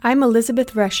I'm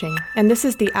Elizabeth Rushing, and this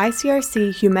is the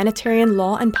ICRC Humanitarian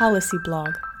Law and Policy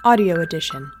blog, audio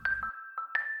edition.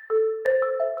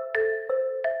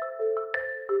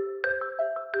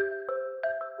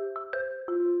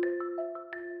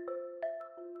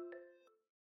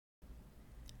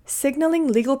 Signaling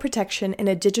legal protection in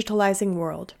a digitalizing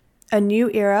world, a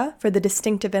new era for the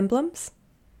distinctive emblems?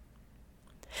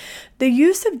 The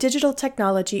use of digital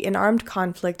technology in armed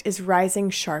conflict is rising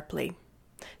sharply.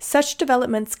 Such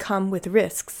developments come with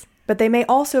risks, but they may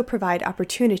also provide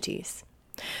opportunities.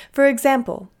 For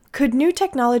example, could new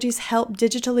technologies help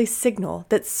digitally signal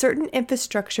that certain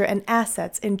infrastructure and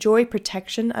assets enjoy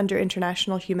protection under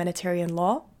international humanitarian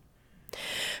law?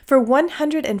 For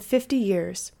 150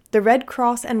 years, the Red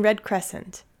Cross and Red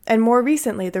Crescent, and more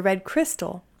recently the Red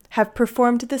Crystal, have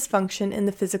performed this function in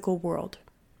the physical world.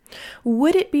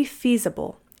 Would it be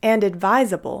feasible and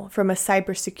advisable from a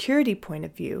cybersecurity point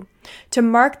of view to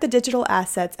mark the digital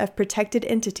assets of protected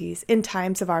entities in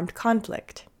times of armed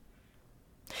conflict?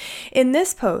 In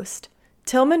this post,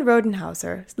 Tilman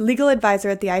Rodenhauser, legal advisor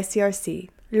at the ICRC,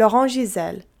 Laurent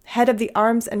Giselle, head of the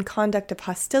Arms and Conduct of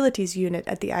Hostilities Unit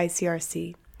at the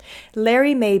ICRC,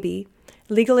 Larry Mabey,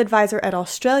 legal advisor at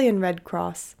Australian Red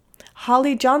Cross,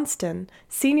 Holly Johnston,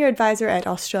 senior advisor at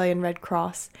Australian Red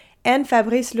Cross, and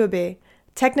Fabrice Loubet,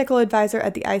 technical advisor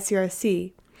at the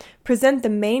ICRC, present the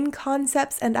main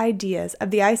concepts and ideas of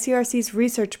the ICRC's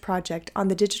research project on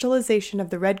the digitalization of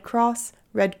the Red Cross,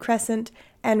 Red Crescent,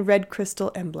 and Red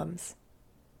Crystal emblems.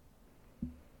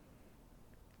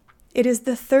 It is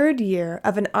the third year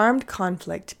of an armed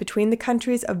conflict between the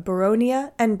countries of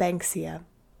Boronia and Banksia.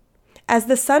 As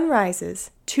the sun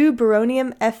rises, two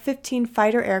Boronian F-15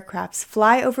 fighter aircrafts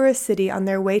fly over a city on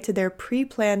their way to their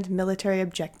pre-planned military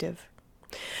objective.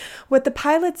 What the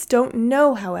pilots don't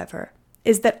know, however,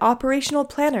 is that operational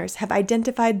planners have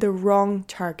identified the wrong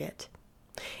target.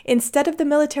 Instead of the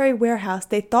military warehouse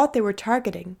they thought they were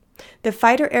targeting, the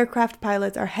fighter aircraft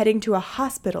pilots are heading to a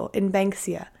hospital in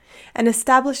Banksia, an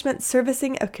establishment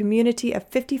servicing a community of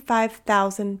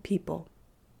 55,000 people.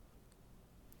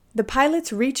 The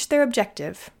pilots reach their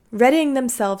objective, readying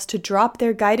themselves to drop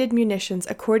their guided munitions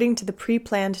according to the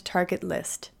pre-planned target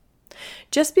list.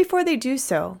 Just before they do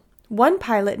so, one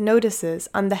pilot notices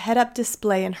on the head-up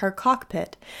display in her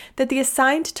cockpit that the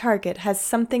assigned target has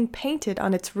something painted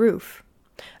on its roof,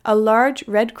 a large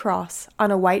red cross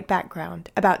on a white background,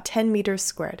 about 10 meters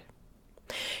squared.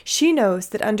 She knows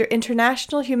that under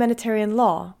international humanitarian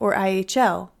law, or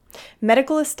IHL,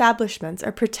 medical establishments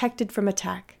are protected from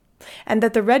attack, and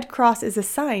that the Red Cross is a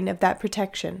sign of that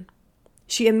protection.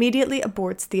 She immediately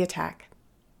aborts the attack.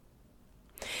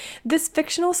 This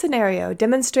fictional scenario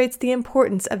demonstrates the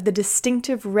importance of the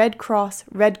distinctive Red Cross,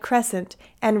 Red Crescent,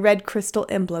 and Red Crystal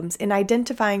emblems in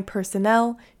identifying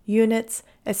personnel, units,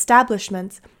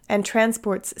 establishments, and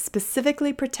transports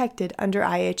specifically protected under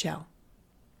IHL.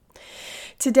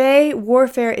 Today,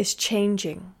 warfare is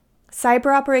changing.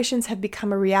 Cyber operations have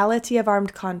become a reality of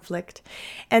armed conflict,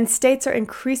 and states are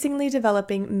increasingly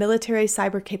developing military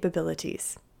cyber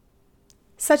capabilities.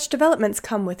 Such developments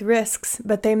come with risks,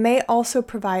 but they may also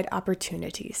provide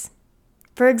opportunities.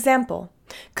 For example,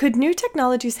 could new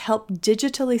technologies help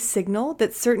digitally signal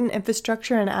that certain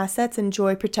infrastructure and assets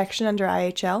enjoy protection under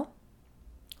IHL?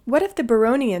 What if the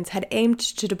Boronians had aimed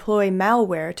to deploy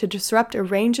malware to disrupt a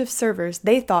range of servers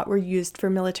they thought were used for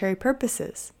military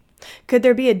purposes? Could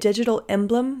there be a digital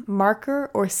emblem, marker,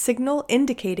 or signal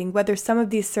indicating whether some of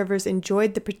these servers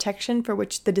enjoyed the protection for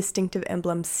which the distinctive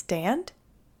emblems stand?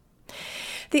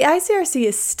 The ICRC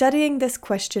is studying this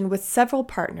question with several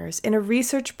partners in a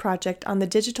research project on the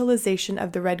digitalization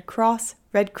of the Red Cross,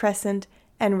 Red Crescent,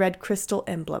 and Red Crystal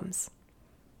emblems.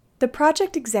 The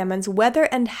project examines whether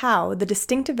and how the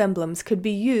distinctive emblems could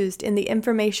be used in the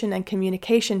Information and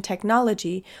Communication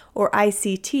Technology, or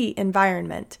ICT,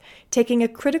 environment, taking a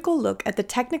critical look at the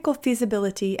technical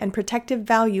feasibility and protective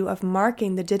value of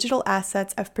marking the digital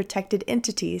assets of protected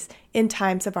entities in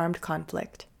times of armed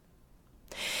conflict.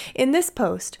 In this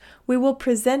post, we will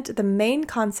present the main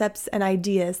concepts and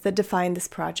ideas that define this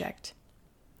project.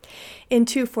 In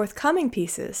two forthcoming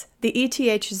pieces, the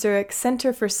ETH Zurich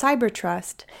Center for Cyber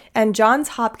Trust and Johns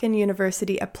Hopkins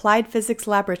University Applied Physics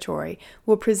Laboratory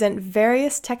will present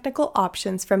various technical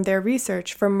options from their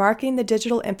research for marking the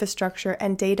digital infrastructure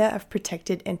and data of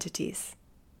protected entities.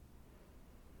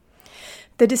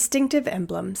 The distinctive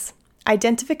emblems,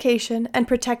 identification and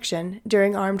protection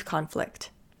during armed conflict.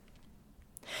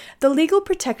 The legal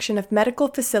protection of medical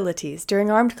facilities during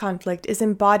armed conflict is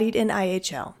embodied in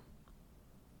IHL.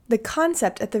 The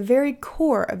concept at the very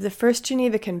core of the First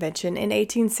Geneva Convention in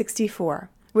 1864,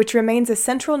 which remains a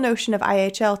central notion of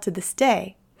IHL to this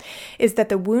day, is that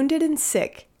the wounded and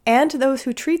sick and those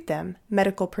who treat them,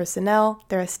 medical personnel,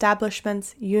 their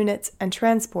establishments, units, and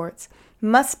transports,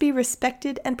 must be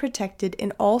respected and protected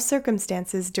in all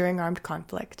circumstances during armed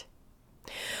conflict.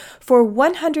 For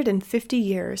 150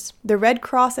 years, the Red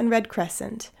Cross and Red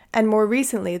Crescent, and more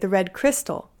recently the Red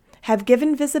Crystal, have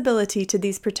given visibility to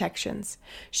these protections,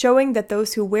 showing that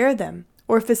those who wear them,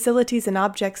 or facilities and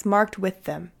objects marked with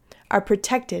them, are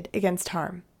protected against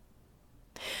harm.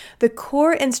 The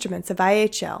core instruments of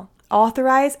IHL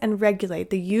authorize and regulate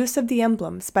the use of the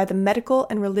emblems by the medical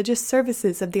and religious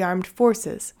services of the armed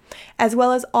forces, as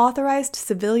well as authorized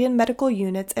civilian medical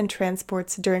units and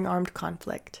transports during armed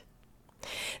conflict.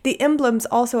 The emblems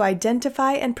also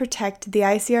identify and protect the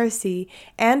ICRC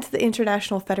and the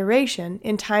International Federation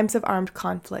in times of armed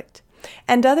conflict,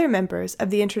 and other members of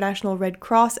the International Red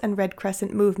Cross and Red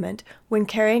Crescent movement when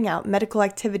carrying out medical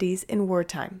activities in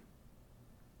wartime.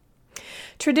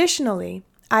 Traditionally,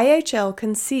 IHL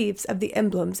conceives of the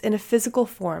emblems in a physical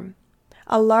form,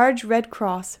 a large red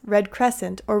cross, red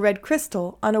crescent, or red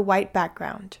crystal on a white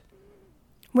background.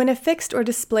 When affixed or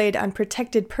displayed on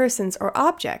protected persons or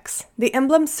objects, the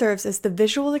emblem serves as the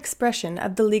visual expression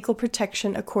of the legal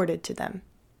protection accorded to them.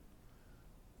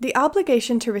 The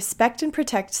obligation to respect and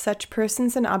protect such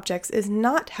persons and objects is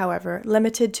not, however,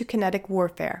 limited to kinetic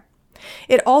warfare.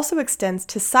 It also extends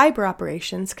to cyber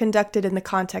operations conducted in the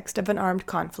context of an armed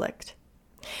conflict.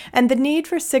 And the need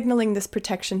for signaling this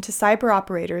protection to cyber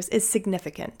operators is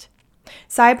significant.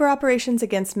 Cyber operations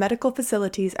against medical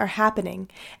facilities are happening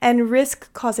and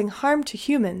risk causing harm to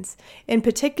humans, in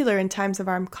particular in times of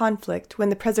armed conflict when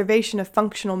the preservation of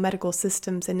functional medical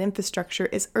systems and infrastructure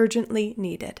is urgently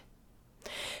needed.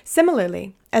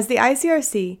 Similarly, as the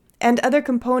ICRC and other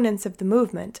components of the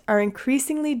movement are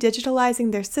increasingly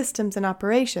digitalizing their systems and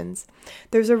operations,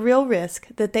 there's a real risk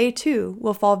that they too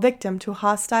will fall victim to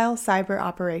hostile cyber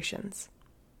operations.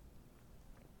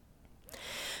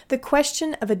 The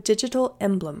question of a digital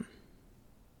emblem.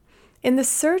 In the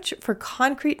search for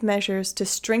concrete measures to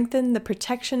strengthen the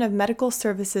protection of medical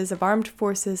services of armed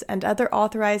forces and other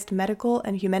authorized medical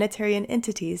and humanitarian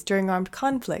entities during armed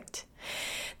conflict,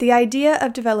 the idea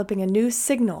of developing a new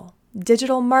signal,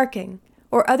 digital marking,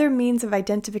 or other means of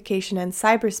identification in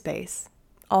cyberspace,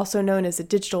 also known as a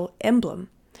digital emblem,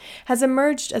 has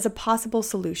emerged as a possible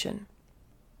solution.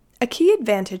 A key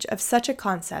advantage of such a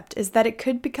concept is that it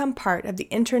could become part of the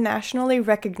internationally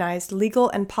recognized legal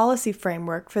and policy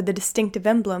framework for the distinctive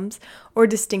emblems or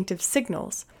distinctive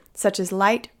signals, such as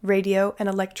light, radio, and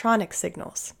electronic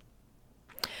signals.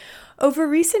 Over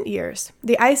recent years,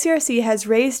 the ICRC has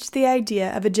raised the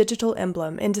idea of a digital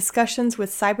emblem in discussions with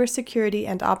cybersecurity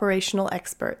and operational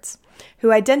experts,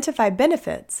 who identify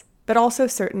benefits, but also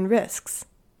certain risks.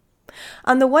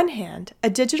 On the one hand, a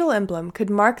digital emblem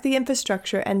could mark the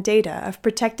infrastructure and data of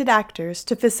protected actors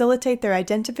to facilitate their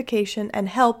identification and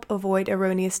help avoid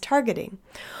erroneous targeting,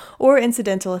 or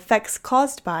incidental effects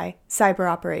caused by cyber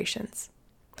operations.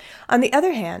 On the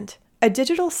other hand, a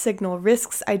digital signal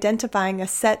risks identifying a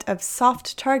set of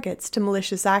soft targets to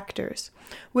malicious actors,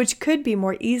 which could be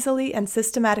more easily and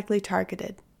systematically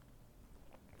targeted.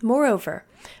 Moreover,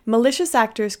 malicious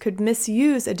actors could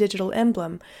misuse a digital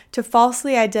emblem to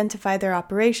falsely identify their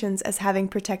operations as having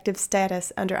protective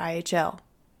status under IHL.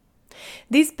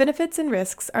 These benefits and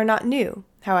risks are not new,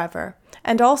 however,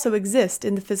 and also exist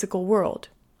in the physical world.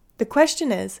 The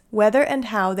question is whether and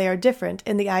how they are different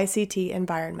in the ICT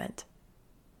environment.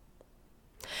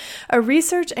 A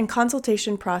research and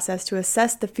consultation process to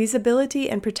assess the feasibility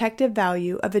and protective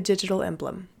value of a digital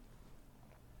emblem.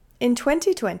 In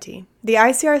 2020, the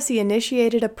ICRC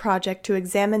initiated a project to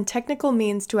examine technical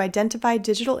means to identify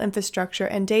digital infrastructure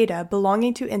and data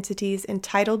belonging to entities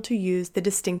entitled to use the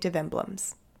distinctive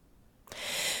emblems.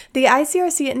 The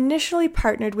ICRC initially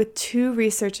partnered with two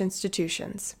research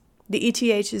institutions, the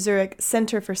ETH Zurich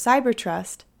Center for Cyber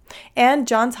Trust and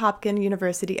Johns Hopkins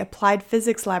University Applied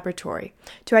Physics Laboratory,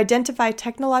 to identify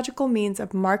technological means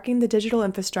of marking the digital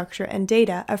infrastructure and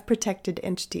data of protected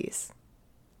entities.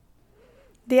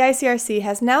 The ICRC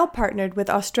has now partnered with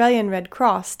Australian Red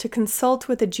Cross to consult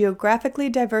with a geographically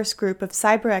diverse group of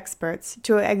cyber experts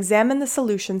to examine the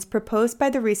solutions proposed by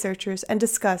the researchers and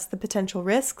discuss the potential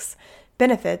risks,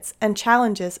 benefits, and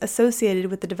challenges associated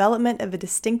with the development of a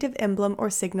distinctive emblem or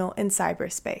signal in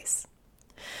cyberspace.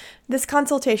 This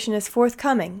consultation is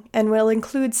forthcoming and will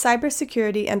include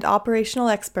cybersecurity and operational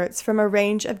experts from a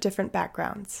range of different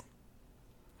backgrounds.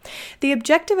 The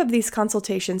objective of these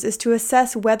consultations is to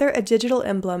assess whether a digital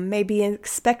emblem may be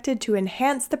expected to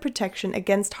enhance the protection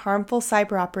against harmful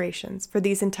cyber operations for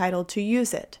these entitled to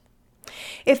use it,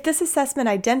 If this assessment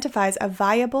identifies a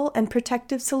viable and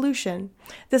protective solution,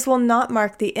 this will not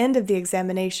mark the end of the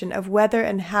examination of whether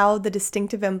and how the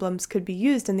distinctive emblems could be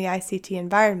used in the ICT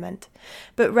environment,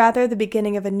 but rather the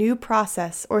beginning of a new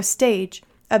process or stage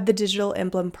of the digital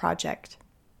emblem project.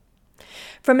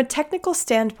 From a technical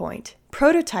standpoint,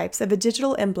 prototypes of a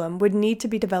digital emblem would need to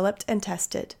be developed and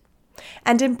tested.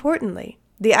 And importantly,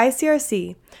 the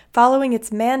ICRC, following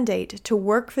its mandate to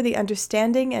work for the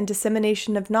understanding and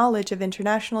dissemination of knowledge of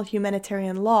international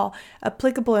humanitarian law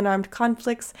applicable in armed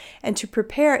conflicts and to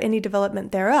prepare any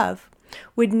development thereof,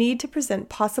 would need to present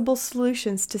possible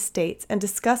solutions to states and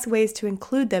discuss ways to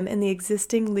include them in the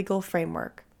existing legal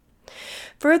framework.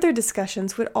 Further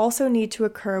discussions would also need to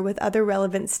occur with other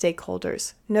relevant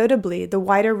stakeholders, notably the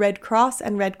wider Red Cross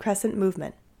and Red Crescent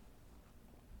movement.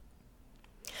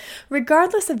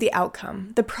 Regardless of the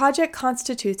outcome, the project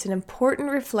constitutes an important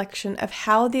reflection of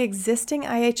how the existing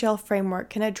IHL framework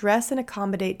can address and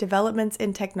accommodate developments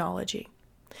in technology.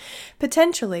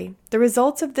 Potentially, the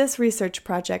results of this research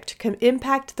project can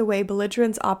impact the way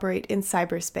belligerents operate in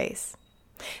cyberspace.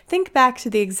 Think back to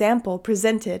the example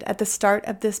presented at the start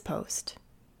of this post.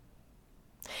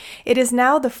 It is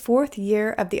now the 4th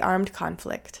year of the armed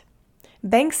conflict.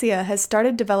 Banksia has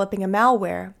started developing a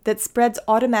malware that spreads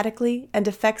automatically and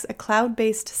affects a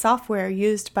cloud-based software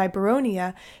used by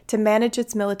Baronia to manage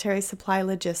its military supply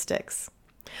logistics.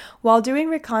 While doing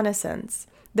reconnaissance,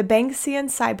 the Banksian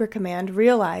Cyber Command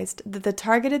realized that the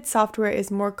targeted software is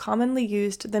more commonly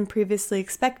used than previously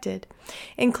expected,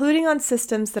 including on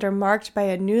systems that are marked by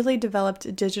a newly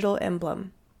developed digital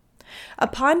emblem.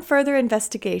 Upon further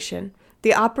investigation,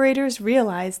 the operators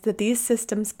realized that these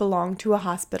systems belong to a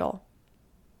hospital.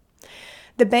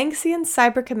 The Banksian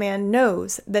Cyber Command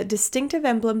knows that distinctive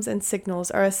emblems and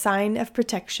signals are a sign of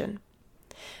protection.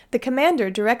 The commander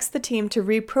directs the team to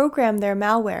reprogram their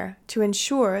malware to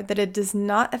ensure that it does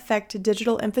not affect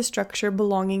digital infrastructure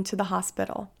belonging to the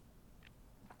hospital.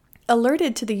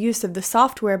 Alerted to the use of the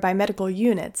software by medical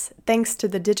units, thanks to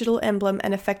the digital emblem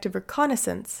and effective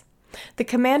reconnaissance, the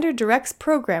commander directs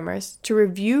programmers to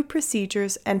review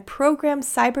procedures and program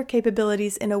cyber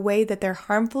capabilities in a way that their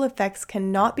harmful effects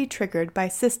cannot be triggered by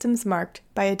systems marked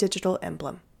by a digital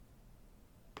emblem.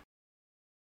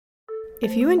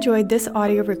 If you enjoyed this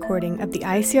audio recording of the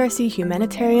ICRC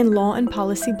Humanitarian Law and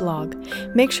Policy blog,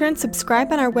 make sure and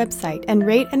subscribe on our website and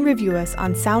rate and review us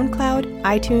on SoundCloud,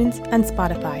 iTunes, and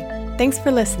Spotify. Thanks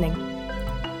for listening.